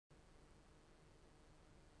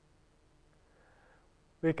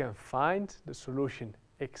we can find the solution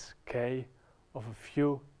xk of a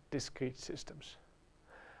few discrete systems.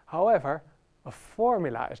 However, a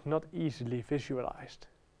formula is not easily visualized.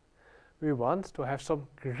 We want to have some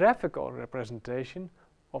graphical representation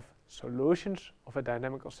of solutions of a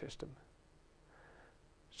dynamical system.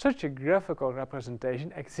 Such a graphical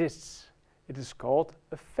representation exists. It is called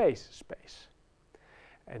a phase space.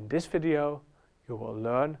 In this video, you will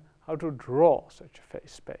learn how to draw such a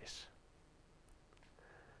phase space.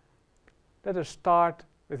 Let us start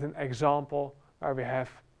with an example where we have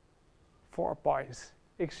 4 points,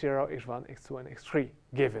 x0, x1, x2 and x3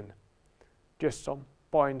 given. Just some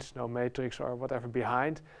points, no matrix or whatever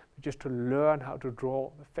behind, but just to learn how to draw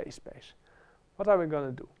the phase space. What are we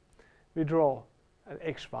going to do? We draw an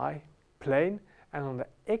xy plane, and on the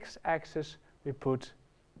x-axis we put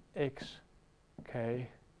x, k,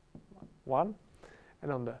 1,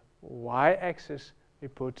 and on the y-axis we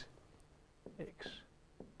put x,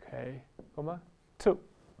 k, 2.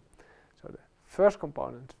 So the first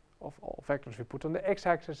component of all vectors we put on the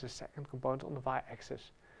x-axis, the second component on the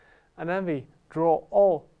y-axis. And then we draw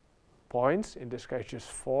all points, in this case just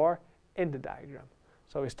 4, in the diagram.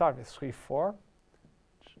 So we start with 3, 4,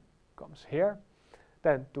 which comes here.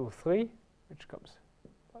 Then 2, 3, which comes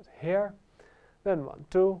here. Then 1,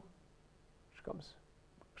 2, which comes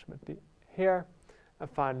approximately here. And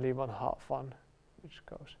finally 1/2, 1, which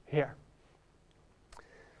goes here.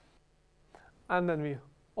 And then we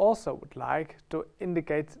also would like to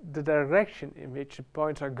indicate the direction in which the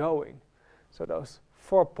points are going. So those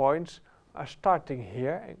 4 points are starting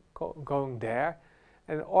here and going there.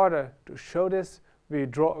 And in order to show this, we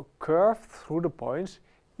draw a curve through the points,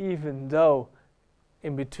 even though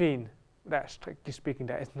in between, there, strictly speaking,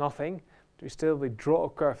 there is nothing. But we draw a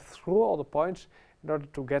curve through all the points in order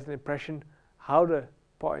to get an impression how the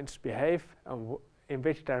points behave and in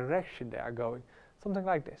which direction they are going. Something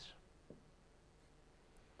like this.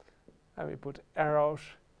 And we put arrows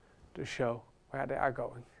to show where they are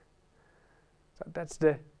going. So that's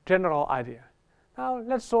the general idea. Now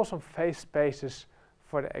let's draw some phase spaces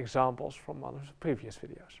for the examples from one of the previous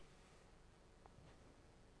videos.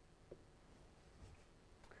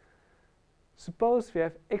 Suppose we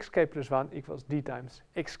have xk plus 1 equals d times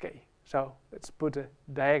xk. So let's put a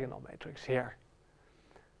diagonal matrix here.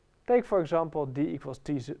 Take for example d equals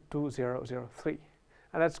t2, 0, 0, 3.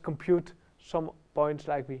 And let's compute some points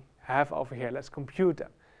like we have over here. Let's compute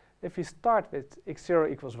them. If we start with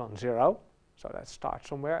x0 equals 1, 0, so let's start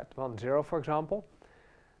somewhere at 1, 0 for example,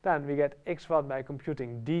 then we get x1 by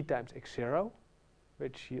computing d times x0,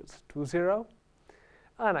 which yields 2, 0.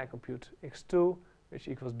 And I compute x2, which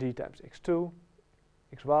equals d times x2,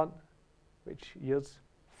 x1, which yields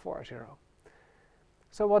 4, 0.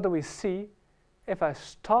 So what do we see? If I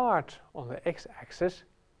start on the x-axis,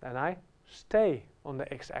 then I stay on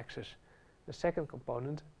the x-axis. The second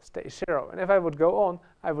component stays 0. And if I would go on,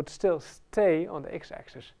 I would still stay on the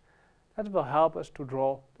x-axis. That will help us to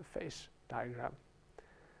draw the phase diagram.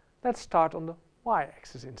 Let's start on the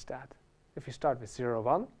y-axis instead. If we start with 0,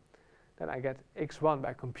 1, then I get x1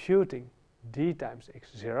 by computing d times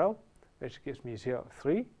x0, which gives me 0,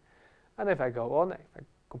 3. And if I go on, if I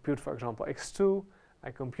compute for example x2,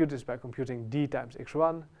 I compute this by computing d times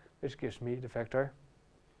x1, which gives me the vector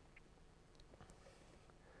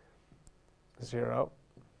 0,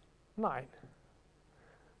 9.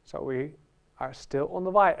 So we are still on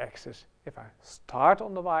the y-axis. If I start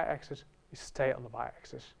on the y-axis, we stay on the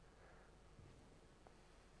y-axis.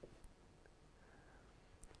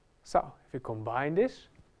 So if we combine this,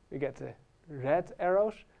 we get the red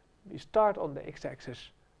arrows. We start on the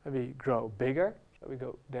x-axis and we grow bigger, so we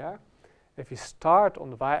go there. If we start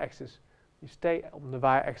on the y-axis, we stay on the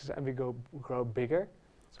y-axis and we grow bigger,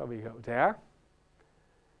 so we go there.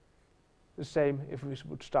 The same if we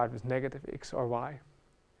would start with negative x or y.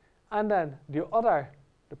 And then the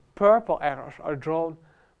purple arrows are drawn,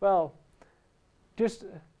 well, just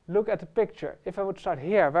look at the picture. If I would start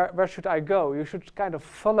here, where should I go? You should kind of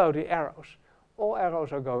follow the arrows. All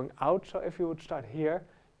arrows are going out, so if you would start here,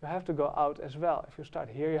 you have to go out as well. If you start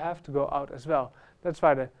here, you have to go out as well. That's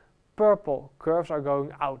why the purple curves are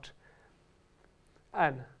going out.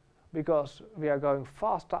 And because we are going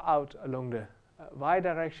faster out along the y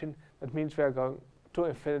direction, that means we are going to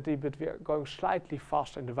infinity, but we are going slightly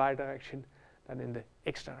faster in the y direction than in the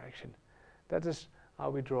x direction. That is how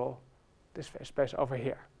we draw this phase space over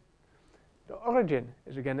here. The origin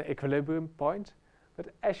is again the equilibrium point, but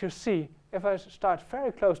as you see, if I start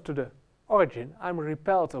very close to the origin, I'm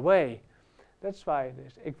repelled away. That's why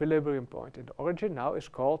this equilibrium point in the origin now is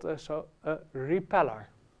called a repeller.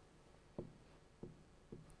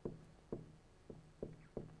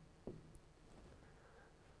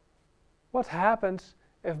 what happens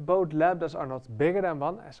if both lambdas are not bigger than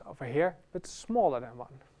 1, as over here, but smaller than 1?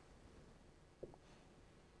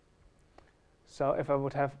 So if I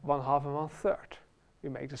would have 1/2 and 1/3, we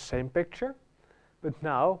make the same picture, but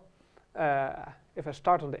now if I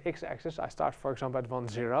start on the x-axis, I start for example at 1,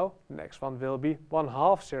 0, the next one will be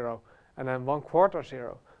 1/2 0, and then 1/4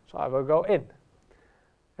 0, so I will go in.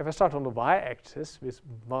 If I start on the y-axis with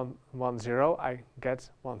 1, 1, 0, I get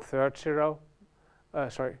 1/3 0,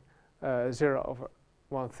 0 over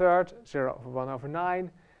 1/3, 0 over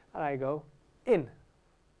 1/9, and I go in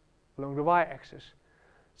along the y-axis.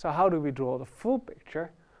 So how do we draw the full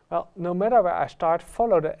picture? Well, no matter where I start,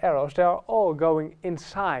 follow the arrows, they are all going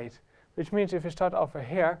inside, which means if you start over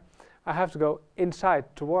here, I have to go inside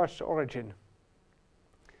towards the origin.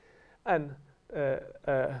 And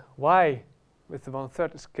y with the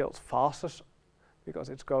 1/3 is scaled fastest because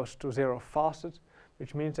it goes to 0 fastest,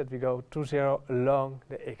 which means that we go to 0 along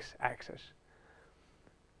the x-axis.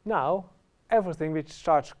 Now, everything which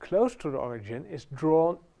starts close to the origin is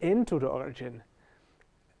drawn into the origin.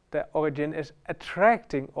 The origin is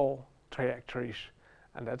attracting all trajectories,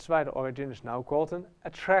 and that's why the origin is now called an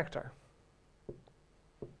attractor.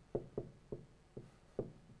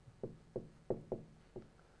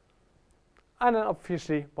 And then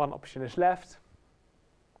obviously one option is left.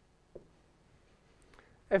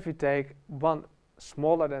 If we take one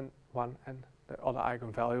smaller than 1 and the other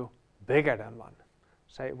eigenvalue bigger than 1,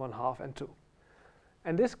 say 1/2 and 2.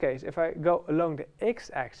 In this case, if I go along the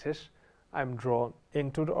x-axis, I'm drawn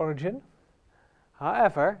into the origin.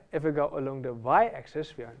 However, if we go along the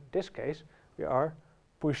y-axis, in this case, we are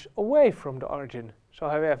pushed away from the origin. So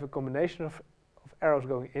we have a combination of arrows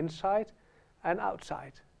going inside and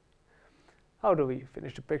outside. How do we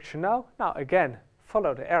finish the picture now? Now again,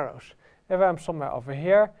 follow the arrows. If I'm somewhere over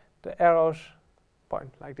here, the arrows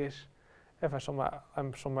point like this. If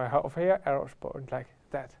I'm somewhere over here, arrows point like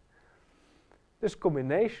that. This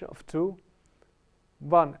combination of two,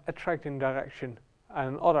 one attracting direction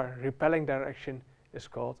and another repelling direction, is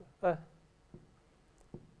called a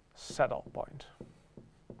saddle point.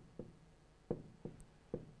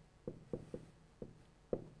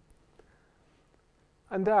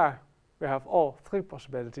 And there we have all three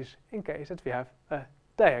possibilities in case that we have a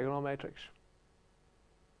diagonal matrix.